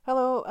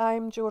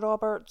I'm Jo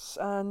Roberts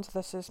and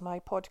this is my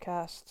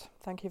podcast.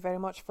 Thank you very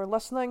much for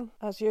listening.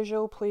 As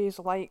usual, please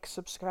like,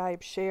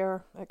 subscribe,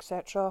 share,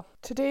 etc.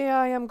 Today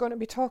I am going to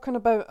be talking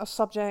about a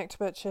subject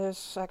which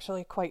is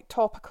actually quite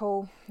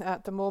topical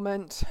at the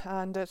moment,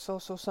 and it's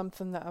also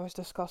something that I was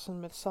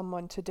discussing with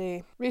someone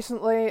today.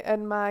 Recently,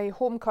 in my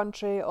home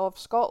country of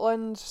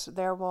Scotland,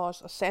 there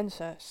was a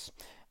census.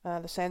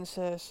 The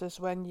census is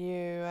when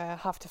you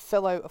have to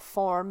fill out a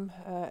form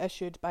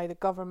issued by the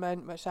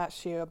government, which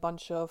asks you a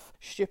bunch of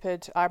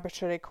stupid,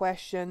 arbitrary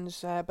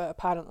questions, but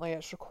apparently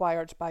it's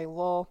required by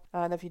law.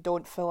 And if you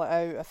don't fill it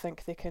out, I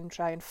think they can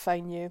try and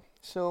fine you.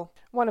 So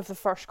one of the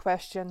first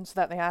questions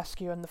that they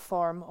ask you in the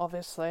form,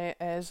 obviously,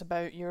 is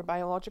about your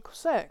biological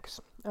sex.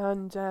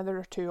 And there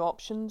are two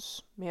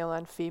options, male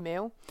and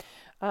female.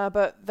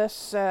 But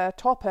this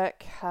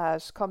topic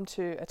has come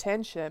to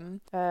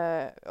attention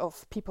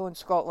of people in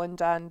Scotland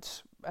and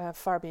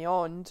far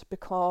beyond,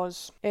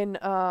 because in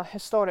a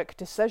historic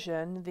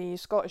decision, the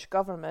Scottish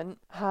Government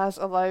has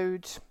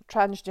allowed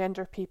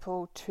transgender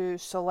people to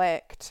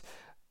select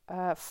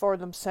for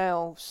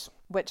themselves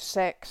which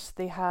sex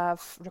they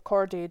have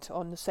recorded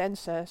on the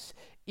census,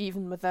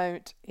 even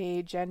without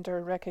a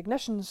gender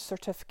recognition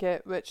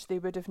certificate, which they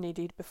would have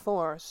needed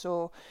before.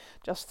 So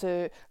just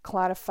to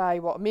clarify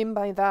what I mean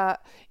by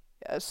that,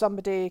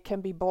 somebody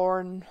can be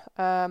born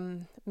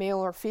male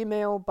or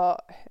female,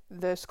 but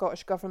the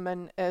Scottish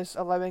Government is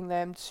allowing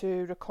them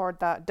to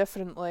record that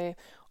differently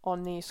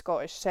on the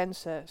Scottish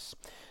census.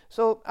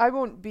 So I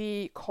won't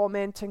be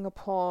commenting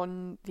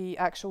upon the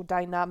actual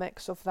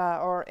dynamics of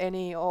that or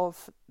any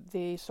of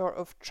the sort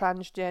of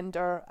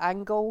transgender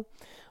angle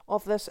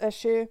of this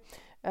issue.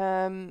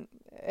 In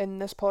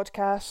this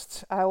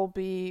podcast, I will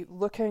be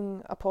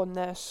looking upon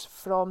this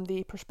from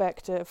the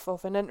perspective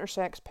of an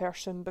intersex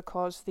person,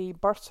 because the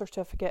birth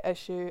certificate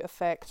issue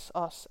affects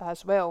us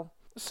as well.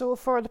 So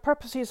for the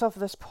purposes of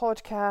this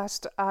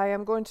podcast, I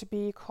am going to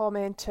be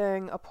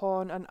commenting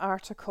upon an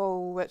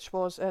article which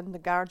was in The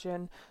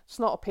Guardian. It's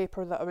not a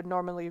paper that I would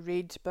normally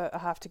read, but I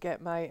have to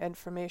get my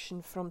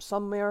information from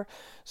somewhere.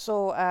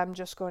 So I'm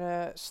just going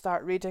to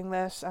start reading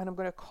this, and I'm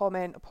going to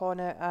comment upon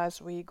it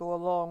as we go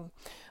along.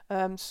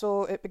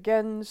 So it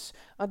begins: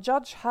 a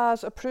judge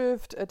has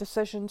approved a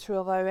decision to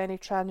allow any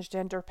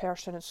transgender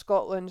person in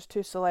Scotland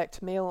to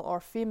select male or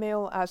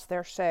female as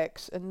their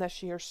sex in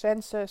this year's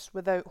census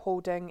without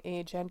holding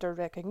a gender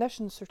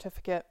recognition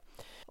certificate.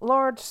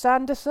 Lord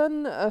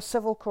Sanderson, a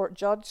civil court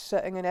judge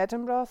sitting in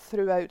Edinburgh,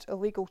 threw out a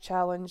legal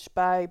challenge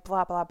by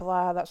blah blah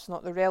blah, that's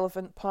not the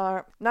relevant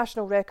part.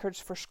 National Records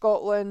for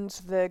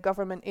Scotland, the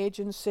government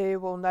agency,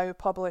 will now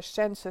publish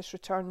census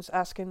returns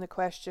asking the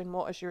question,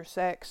 what is your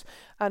sex,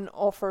 and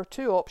offer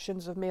two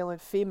options of male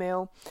and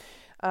female.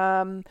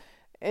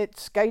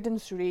 Its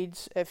guidance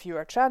reads: if you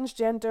are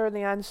transgender,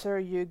 the answer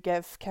you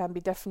give can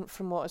be different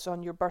from what is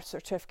on your birth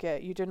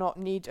certificate. You do not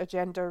need a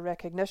gender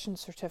recognition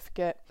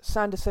certificate.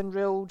 Sanderson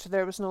ruled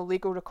there was no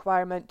legal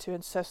requirement to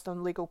insist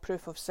on legal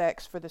proof of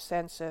sex for the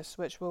census,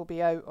 which will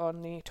be out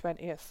on the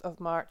 20th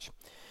of March.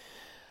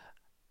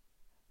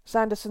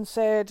 Sanderson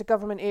said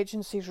government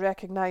agencies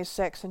recognise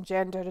sex and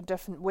gender in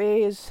different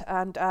ways,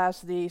 and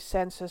as the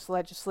census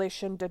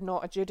legislation did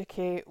not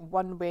adjudicate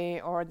one way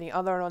or the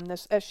other on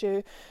this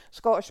issue,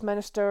 Scottish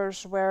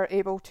ministers were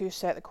able to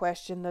set the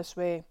question this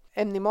way.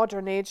 In the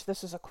modern age,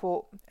 this is a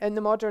quote, in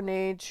the modern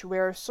age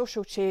where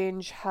social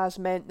change has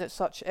meant that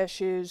such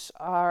issues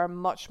are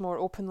much more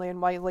openly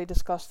and widely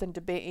discussed and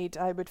debated,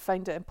 I would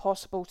find it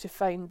impossible to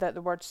find that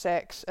the word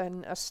sex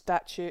in a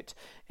statute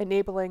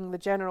enabling the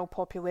general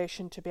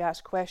population to be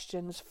asked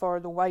questions for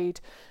the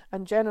wide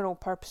and general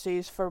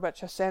purposes for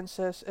which a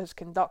census is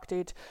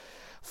conducted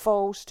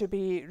falls to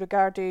be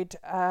regarded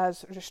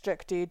as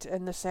restricted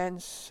in the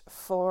sense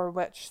for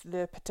which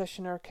the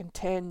petitioner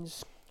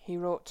contends, he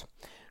wrote.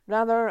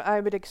 Rather,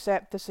 I would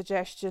accept the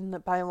suggestion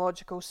that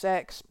biological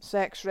sex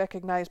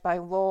recognised by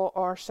law,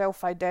 or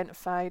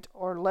self-identified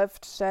or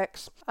lived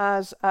sex,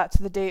 as at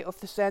the date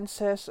of the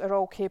census, are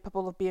all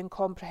capable of being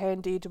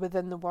comprehended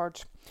within the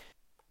word.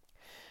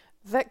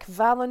 Vic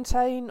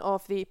Valentine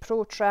of the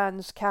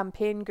pro-trans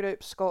campaign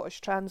group Scottish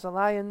Trans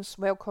Alliance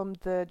welcomed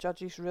the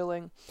judge's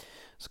ruling.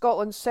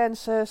 Scotland's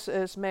census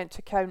is meant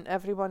to count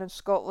everyone in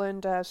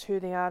Scotland as who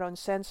they are on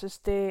census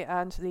day,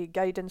 and the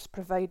guidance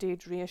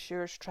provided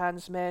reassures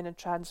trans men and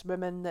trans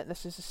women that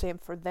this is the same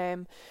for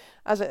them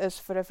as it is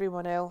for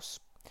everyone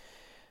else.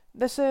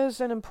 This is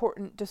an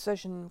important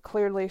decision,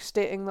 clearly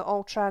stating that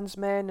all trans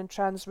men and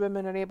trans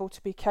women are able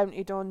to be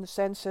counted on the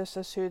census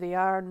as who they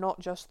are, not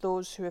just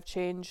those who have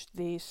changed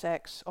the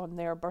sex on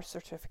their birth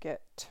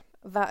certificate.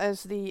 That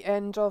is the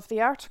end of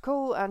the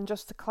article, and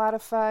just to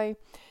clarify,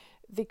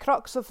 the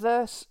crux of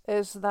this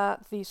is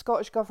that the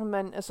Scottish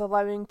Government is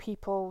allowing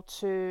people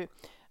to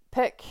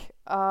pick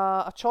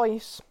a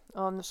choice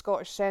on the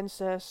Scottish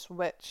census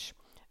which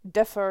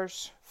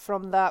differs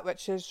from that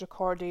which is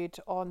recorded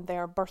on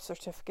their birth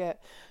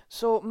certificate.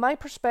 So my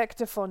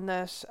perspective on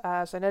this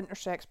as an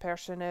intersex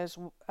person is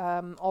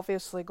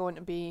obviously going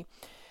to be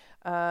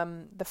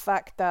the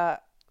fact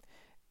that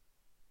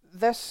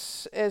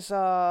this is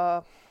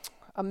a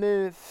a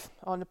move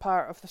on the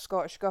part of the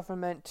Scottish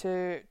Government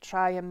to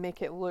try and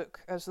make it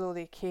look as though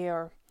they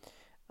care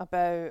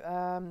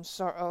about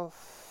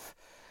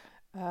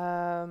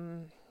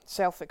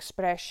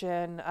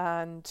self-expression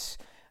and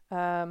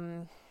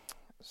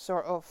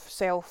sort of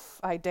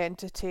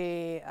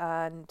self-identity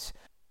and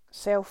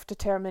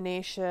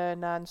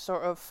self-determination and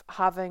sort of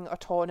having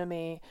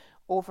autonomy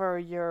over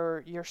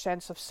your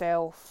sense of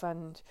self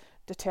and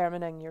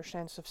determining your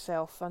sense of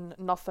self, and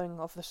nothing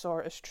of the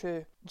sort is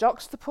true.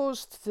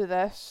 Juxtaposed to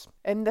this,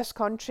 in this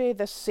country,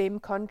 this same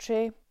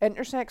country,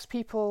 intersex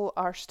people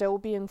are still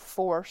being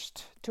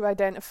forced to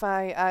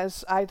identify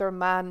as either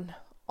man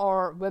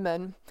or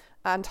woman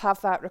and have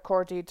that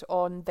recorded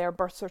on their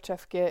birth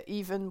certificate,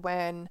 even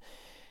when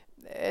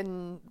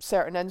in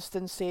certain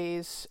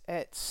instances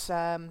it's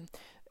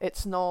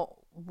not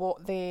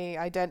what they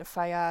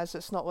identify as,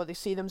 it's not what they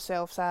see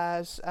themselves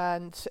as,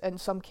 and in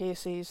some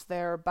cases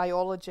their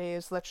biology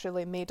is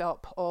literally made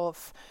up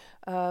of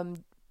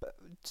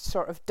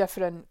sort of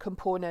different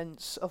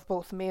components of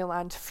both male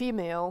and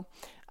female,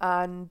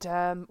 and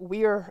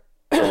we're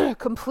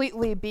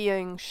completely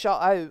being shut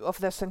out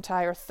of this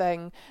entire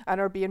thing and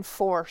are being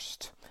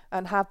forced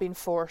and have been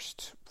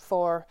forced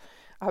for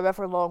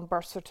however long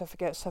birth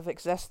certificates have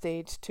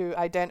existed to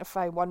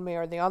identify one way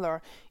or the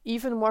other.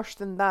 Even worse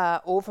than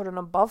that, over and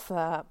above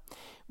that,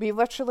 we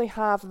literally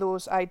have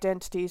those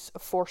identities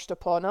forced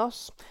upon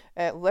us,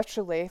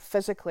 literally,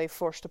 physically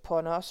forced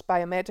upon us by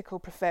a medical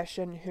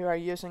profession who are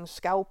using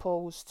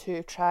scalpels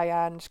to try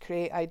and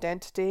create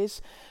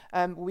identities.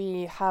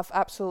 We have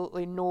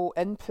absolutely no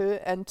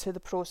input into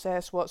the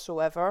process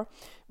whatsoever.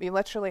 We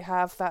literally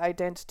have that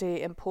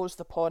identity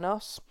imposed upon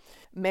us.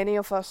 Many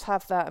of us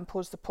have that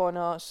imposed upon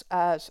us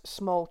as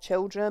small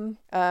children,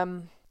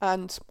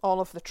 and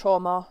all of the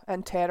trauma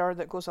and terror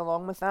that goes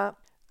along with that.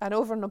 And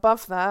over and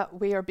above that,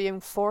 we are being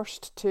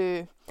forced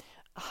to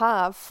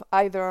have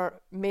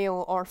either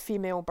male or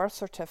female birth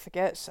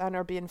certificates and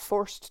are being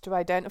forced to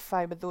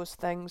identify with those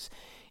things,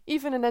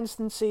 even in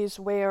instances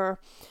where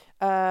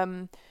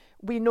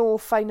we know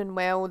fine and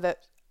well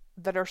that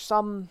there are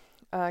some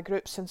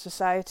groups in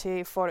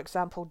society, for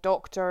example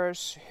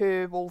doctors,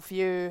 who will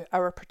view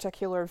our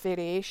particular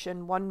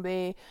variation one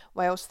way,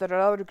 whilst there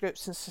are other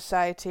groups in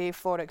society,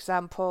 for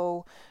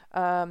example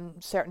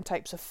certain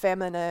types of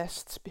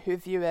feminists, who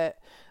view it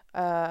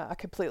a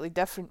completely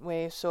different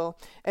way. So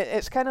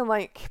it's kind of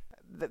like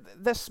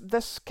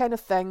this kind of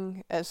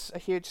thing is a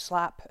huge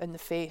slap in the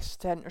face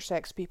to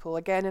intersex people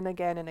again and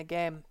again and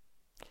again.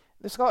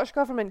 The Scottish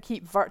Government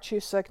keep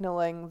virtue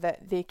signalling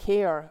that they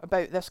care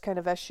about this kind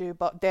of issue,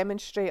 but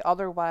demonstrate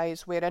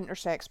otherwise where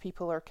intersex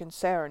people are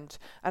concerned.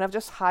 And I've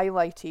just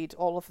highlighted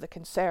all of the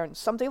concerns.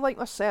 Somebody like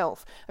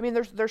myself, I mean,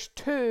 there's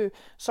two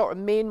sort of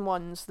main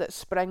ones that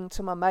spring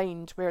to my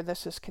mind where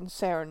this is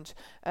concerned.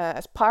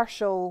 It's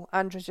partial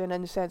androgen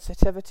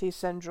insensitivity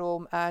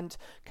syndrome and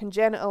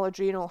congenital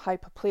adrenal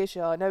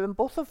hyperplasia. Now, in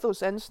both of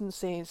those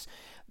instances,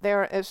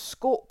 there is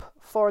scope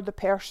for the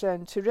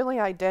person to really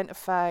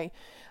identify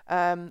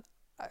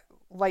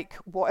like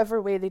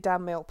whatever way they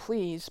damn well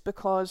please,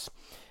 because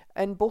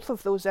in both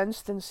of those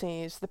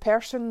instances the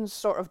person's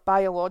sort of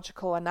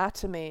biological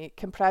anatomy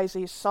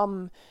comprises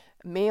some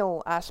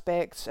male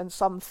aspects and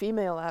some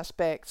female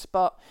aspects,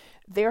 but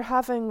they're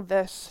having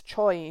this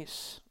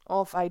choice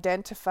of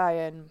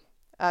identifying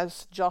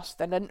as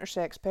just an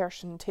intersex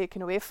person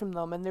taken away from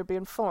them, and they're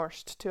being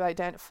forced to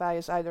identify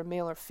as either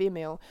male or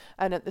female.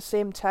 And at the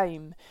same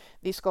time,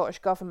 the Scottish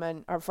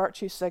Government are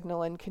virtue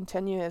signalling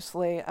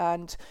continuously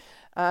and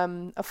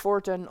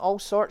affording all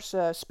sorts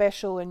of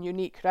special and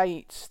unique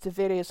rights to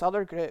various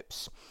other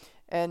groups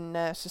in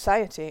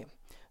society.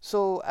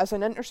 So as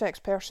an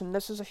intersex person,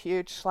 this is a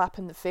huge slap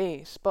in the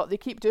face, but they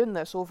keep doing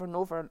this over and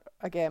over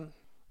again.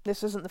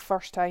 This isn't the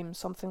first time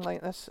something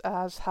like this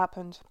has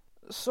happened.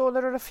 So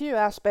there are a few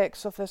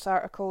aspects of this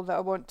article that I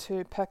want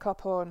to pick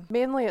up on.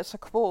 Mainly it's a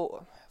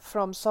quote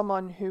from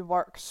someone who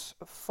works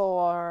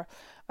for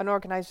an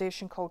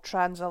organisation called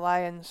Trans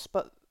Alliance,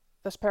 but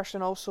this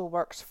person also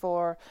works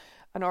for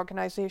an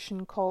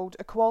organisation called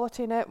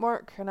Equality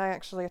Network, and I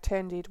actually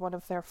attended one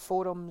of their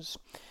forums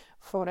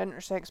for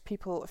intersex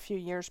people a few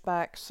years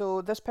back.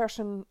 So this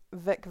person,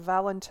 Vic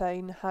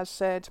Valentine, has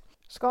said,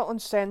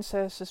 Scotland's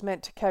census is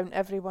meant to count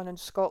everyone in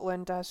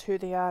Scotland as who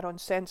they are on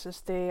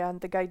census day, and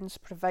the guidance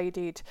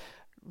provided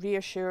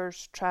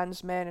reassures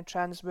trans men and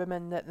trans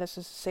women that this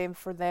is the same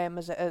for them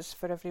as it is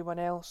for everyone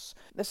else.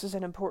 This is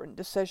an important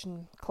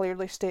decision,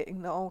 clearly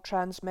stating that all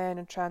trans men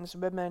and trans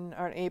women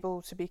are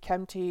able to be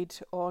counted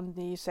on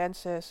the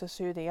census as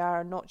who they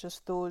are, not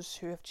just those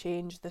who have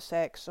changed the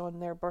sex on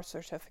their birth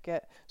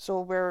certificate. So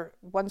we're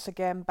once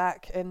again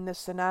back in the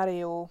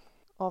scenario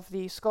of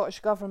the Scottish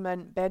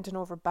Government bending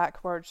over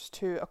backwards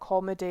to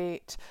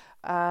accommodate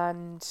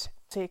and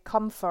to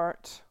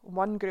comfort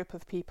one group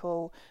of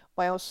people,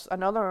 whilst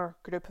another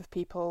group of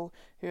people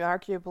who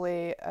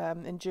arguably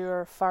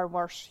endure far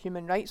worse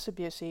human rights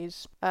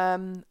abuses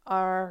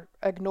are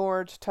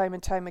ignored time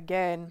and time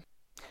again.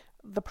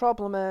 The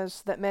problem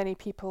is that many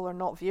people are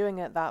not viewing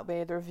it that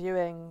way. They're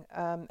viewing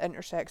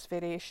intersex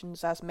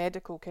variations as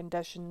medical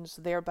conditions,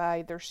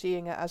 thereby they're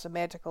seeing it as a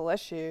medical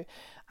issue,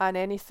 and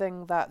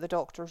anything that the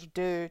doctors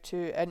do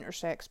to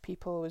intersex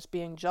people is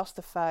being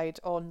justified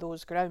on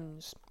those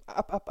grounds.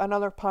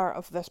 Another part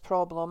of this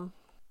problem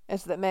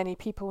is that many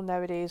people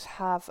nowadays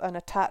have an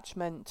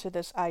attachment to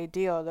this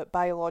idea that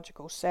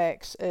biological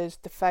sex is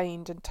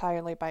defined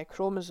entirely by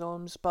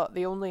chromosomes, but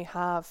they only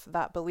have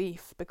that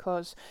belief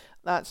because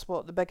that's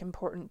what the big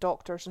important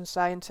doctors and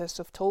scientists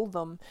have told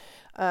them.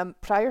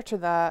 Prior to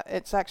that,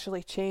 it's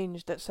actually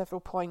changed at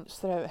several points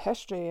throughout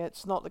history.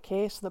 It's not the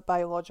case that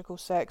biological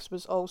sex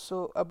was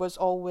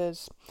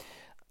always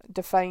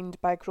defined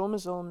by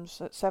chromosomes.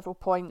 At several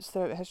points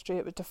throughout history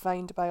it was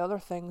defined by other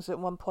things. At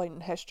one point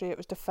in history it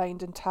was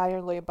defined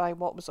entirely by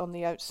what was on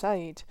the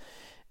outside.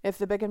 If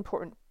the big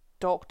important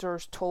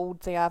doctors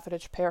told the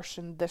average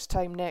person this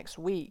time next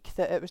week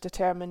that it was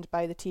determined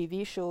by the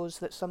TV shows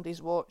that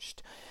somebody's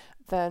watched,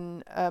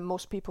 then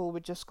most people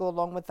would just go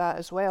along with that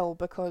as well,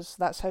 because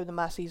that's how the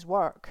masses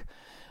work.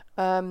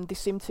 They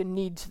seem to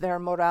need their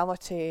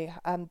morality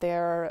and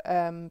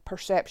their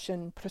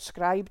perception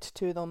prescribed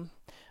to them,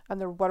 and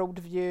their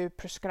worldview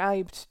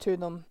prescribed to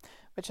them,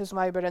 which is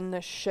why we're in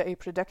this shitty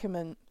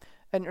predicament.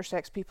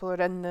 Intersex people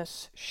are in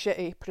this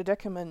shitty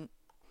predicament.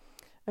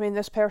 I mean,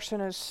 this person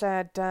has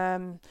said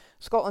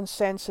Scotland's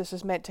census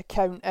is meant to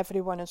count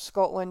everyone in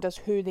Scotland as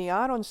who they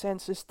are on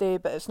census day,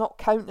 but it's not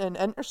counting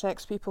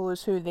intersex people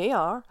as who they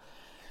are.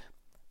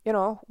 You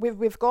know,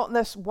 we've got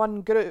this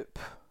one group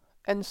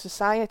in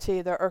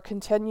society that are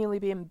continually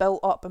being built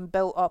up and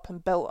built up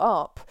and built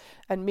up,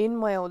 and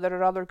meanwhile there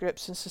are other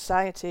groups in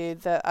society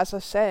that, as I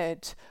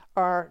said,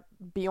 are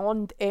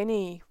beyond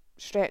any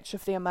stretch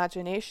of the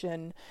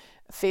imagination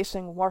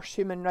facing worse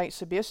human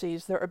rights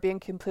abuses that are being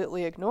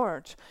completely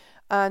ignored.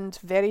 And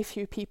very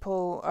few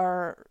people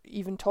are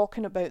even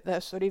talking about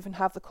this or even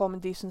have the common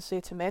decency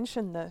to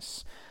mention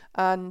this.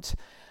 And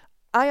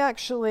I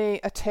actually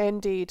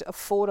attended a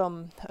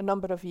forum a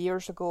number of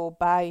years ago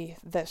by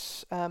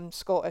this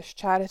Scottish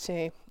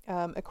charity,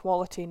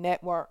 Equality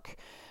Network.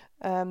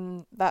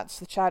 That's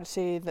the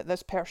charity that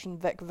this person,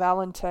 Vic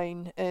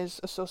Valentine, is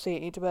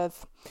associated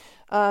with.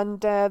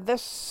 And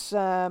this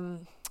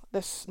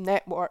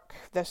network,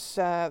 this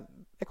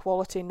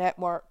Equality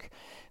Network,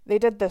 they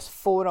did this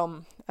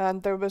forum,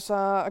 and there was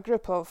a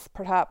group of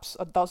perhaps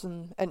a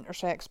dozen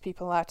intersex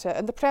people at it.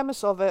 And the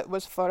premise of it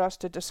was for us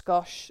to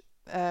discuss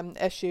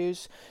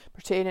issues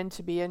pertaining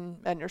to being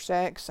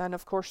intersex, and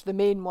of course the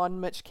main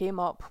one which came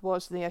up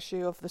was the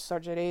issue of the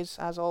surgeries,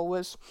 as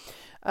always.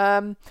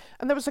 And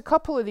there was a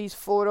couple of these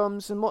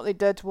forums, and what they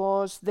did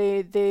was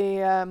they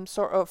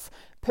sort of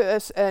put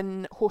us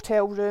in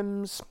hotel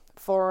rooms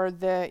for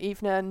the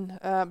evening.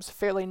 It was a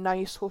fairly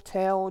nice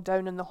hotel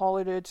down in the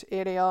Holyrood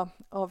area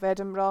of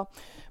Edinburgh.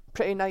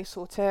 Pretty nice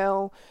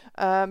hotel.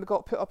 We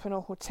got put up in a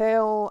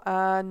hotel,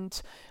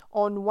 and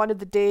on one of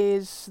the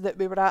days that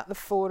we were at the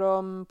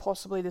forum,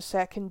 possibly the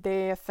second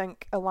day, I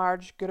think a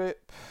large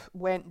group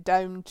went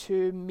down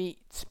to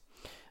meet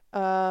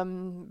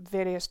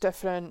various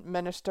different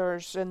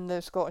ministers in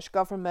the Scottish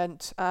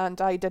Government,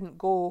 and I didn't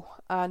go,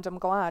 and I'm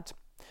glad.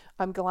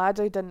 I'm glad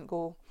I didn't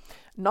go.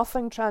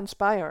 Nothing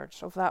transpired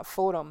of that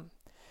forum.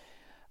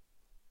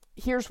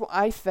 Here's what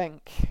I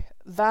think.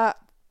 That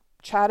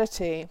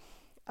charity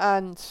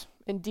and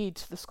indeed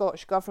the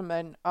Scottish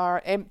Government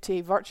are empty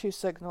virtue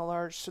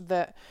signallers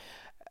that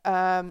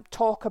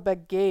talk a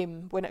big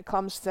game when it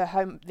comes to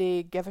how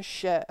they give a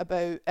shit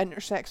about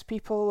intersex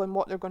people and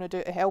what they're going to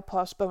do to help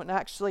us, but when it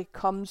actually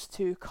comes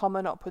to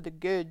coming up with the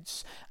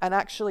goods and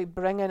actually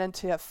bringing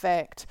into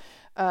effect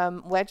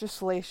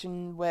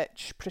legislation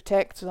which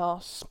protects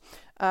us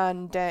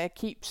and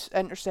keeps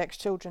intersex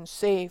children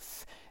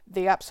safe,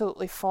 they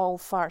absolutely fall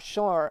far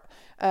short.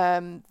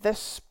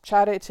 This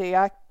charity,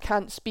 I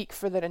can't speak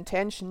for their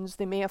intentions.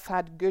 They may have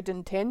had good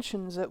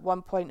intentions at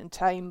one point in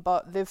time,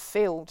 but they've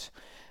failed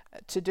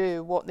to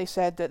do what they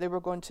said that they were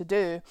going to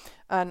do.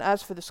 And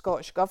as for the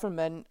Scottish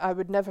Government, I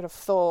would never have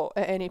thought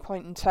at any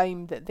point in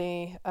time that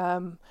they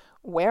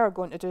were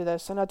going to do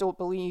this, and I don't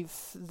believe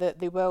that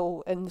they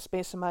will in the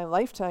space of my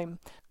lifetime.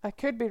 I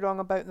could be wrong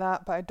about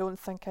that, but I don't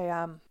think I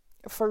am,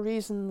 for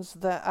reasons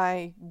that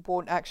I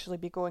won't actually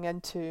be going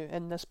into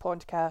in this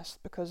podcast,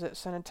 because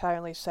it's an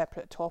entirely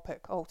separate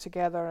topic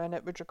altogether and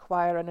it would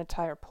require an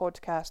entire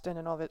podcast in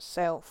and of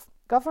itself.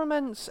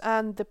 Governments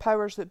and the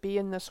powers that be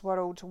in this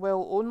world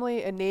will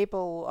only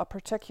enable a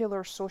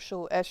particular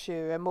social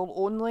issue and will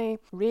only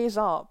raise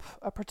up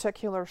a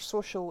particular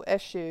social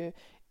issue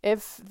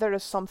if there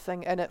is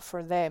something in it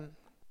for them.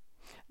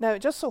 Now,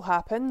 it just so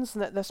happens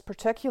that this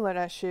particular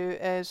issue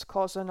is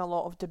causing a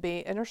lot of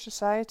debate in our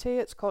society,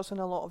 it's causing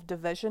a lot of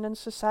division in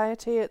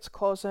society, it's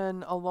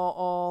causing a lot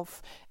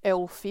of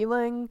ill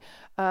feeling,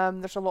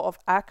 there's a lot of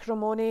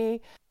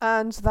acrimony,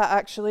 and that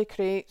actually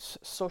creates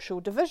social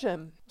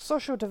division.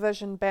 Social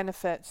division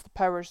benefits the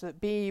powers that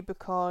be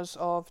because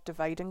of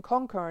divide and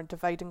conquer.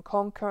 Divide and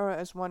conquer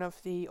is one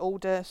of the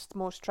oldest,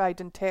 most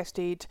tried and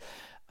tested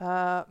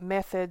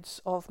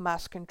methods of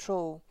mass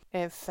control.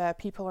 If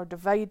people are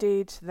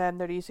divided, then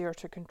they're easier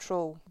to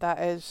control. That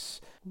is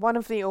one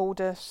of the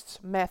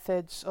oldest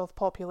methods of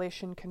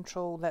population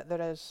control that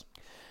there is.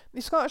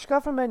 The Scottish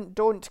Government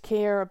don't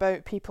care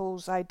about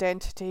people's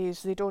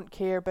identities, they don't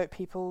care about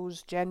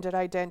people's gender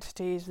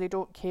identities, they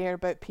don't care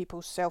about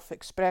people's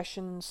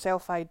self-expression,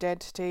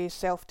 self-identity,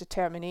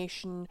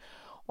 self-determination,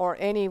 or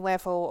any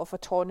level of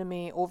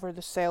autonomy over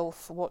the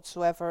self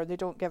whatsoever. They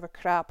don't give a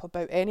crap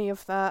about any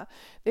of that.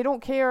 They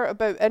don't care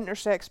about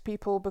intersex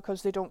people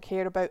because they don't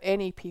care about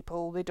any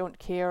people. They don't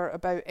care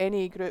about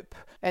any group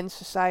in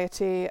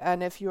society,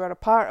 and if you are a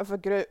part of a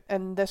group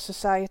in this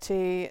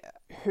society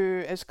who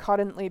is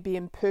currently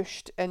being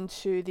pushed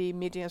into the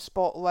media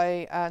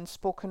spotlight and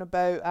spoken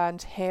about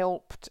and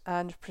helped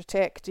and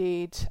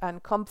protected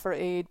and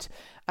comforted,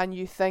 and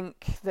you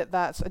think that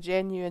that's a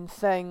genuine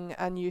thing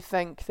and you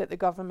think that the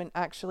government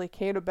actually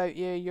care about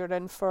you, you're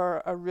in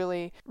for a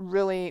really,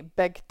 really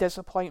big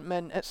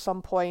disappointment at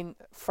some point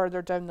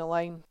further down the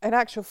line. In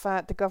actual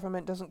fact, the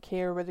government doesn't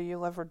care whether you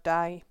live or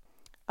die.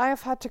 I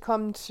have had to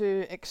come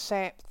to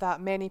accept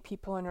that many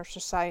people in our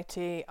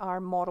society are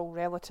moral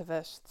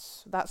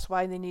relativists. That's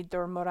why they need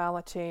their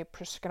morality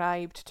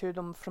prescribed to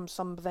them from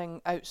something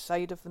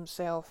outside of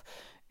themselves.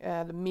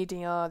 The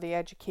media, the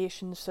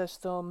education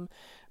system,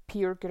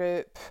 peer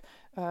group,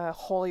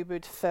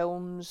 Hollywood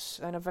films,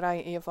 and a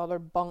variety of other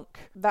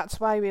bunk.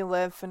 That's why we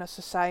live in a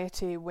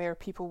society where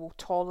people will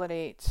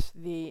tolerate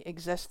the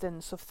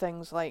existence of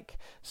things like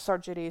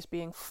surgeries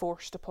being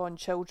forced upon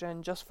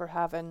children just for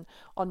having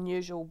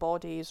unusual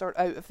bodies or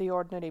out of the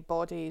ordinary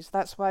bodies.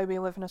 That's why we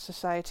live in a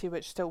society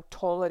which still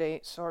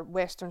tolerates, or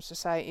Western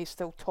society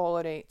still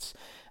tolerates,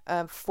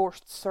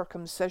 forced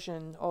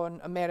circumcision on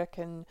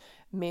American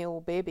male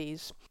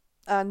babies.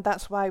 And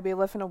that's why we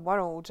live in a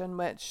world in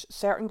which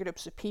certain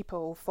groups of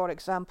people, for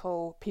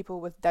example, people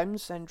with Down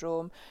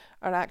syndrome,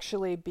 are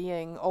actually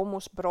being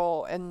almost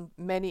brought in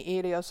many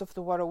areas of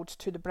the world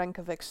to the brink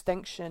of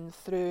extinction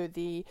through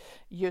the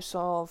use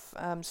of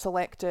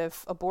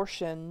selective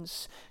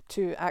abortions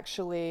to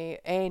actually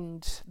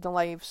end the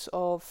lives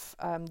of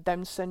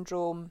Down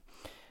syndrome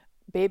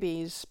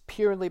babies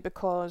purely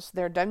because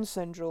they're Down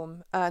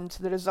syndrome, and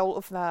the result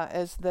of that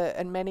is that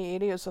in many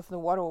areas of the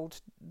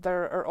world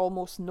there are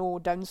almost no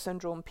Down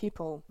syndrome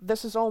people.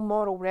 This is all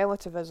moral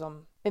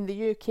relativism. In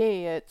the UK,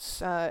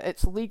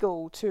 it's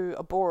legal to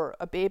abort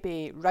a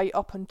baby right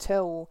up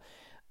until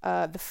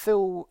the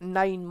full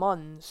 9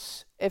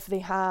 months if they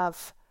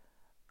have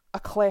a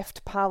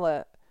cleft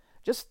palate.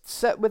 Just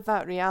sit with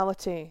that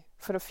reality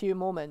for a few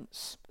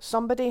moments.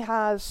 Somebody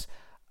has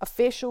a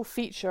facial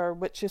feature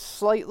which is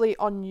slightly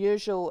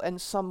unusual in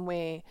some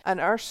way, and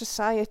our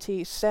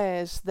society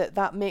says that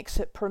that makes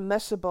it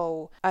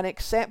permissible and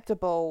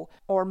acceptable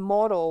or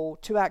moral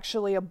to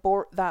actually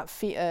abort that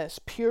fetus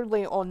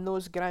purely on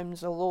those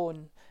grounds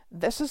alone.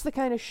 This is the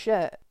kind of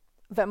shit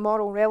that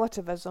moral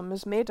relativism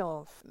is made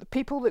of. The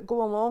people that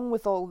go along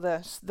with all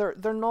this,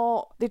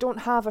 they don't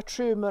have a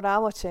true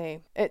morality.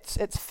 It's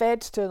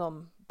fed to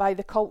them by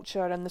the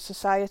culture and the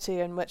society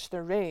in which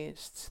they're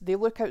raised. They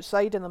look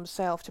outside of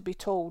themselves to be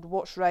told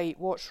what's right,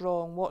 what's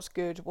wrong, what's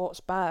good, what's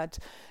bad.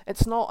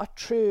 It's not a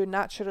true,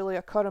 naturally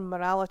occurring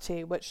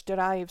morality which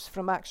derives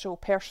from actual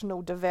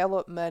personal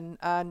development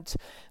and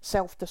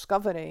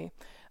self-discovery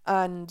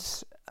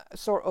and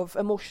sort of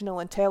emotional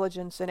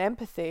intelligence and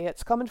empathy.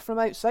 It's coming from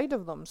outside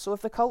of them. So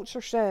if the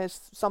culture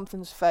says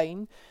something's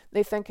fine,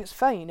 they think it's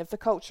fine. If the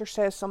culture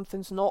says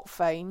something's not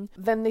fine,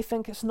 then they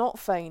think it's not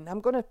fine.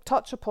 I'm going to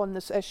touch upon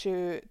this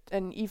issue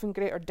in even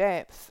greater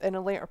depth in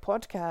a later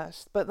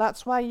podcast, but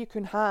that's why you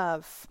can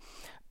have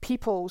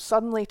people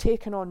suddenly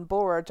taking on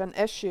board an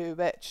issue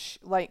which,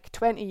 like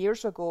 20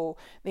 years ago,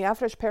 the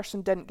average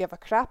person didn't give a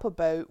crap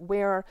about,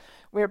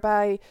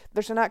 whereby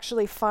there's an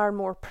actually far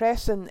more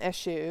pressing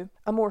issue,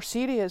 a more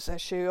serious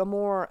issue, a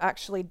more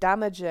actually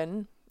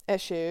damaging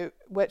issue,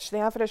 which the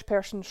average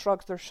person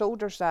shrugs their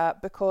shoulders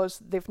at because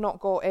they've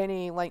not got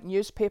any like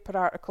newspaper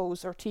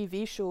articles or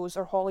TV shows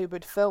or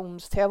Hollywood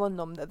films telling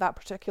them that that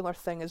particular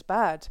thing is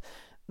bad.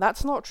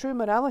 That's not true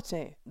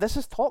morality. This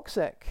is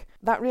toxic.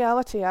 That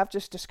reality I've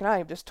just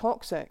described is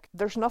toxic.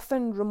 There's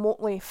nothing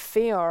remotely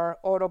fair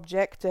or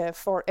objective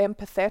or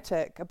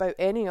empathetic about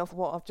any of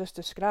what I've just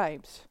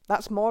described.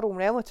 That's moral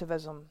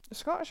relativism. The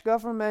Scottish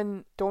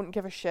Government don't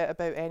give a shit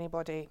about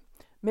anybody.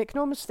 Make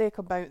no mistake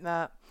about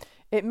that.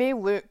 It may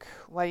look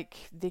like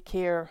they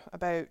care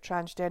about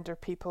transgender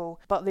people,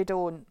 but they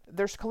don't.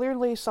 There's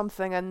clearly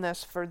something in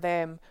this for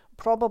them.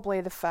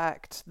 Probably the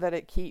fact that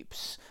it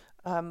keeps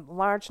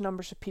large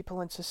numbers of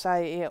people in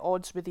society at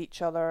odds with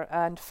each other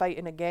and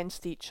fighting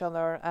against each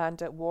other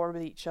and at war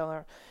with each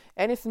other.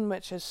 Anything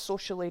which is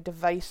socially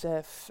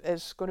divisive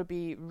is going to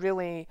be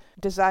really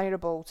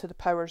desirable to the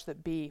powers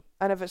that be.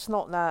 And if it's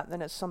not that,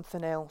 then it's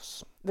something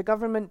else. The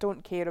government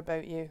don't care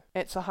about you.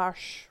 It's a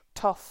harsh,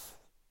 tough,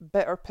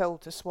 bitter pill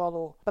to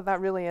swallow, but that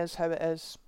really is how it is.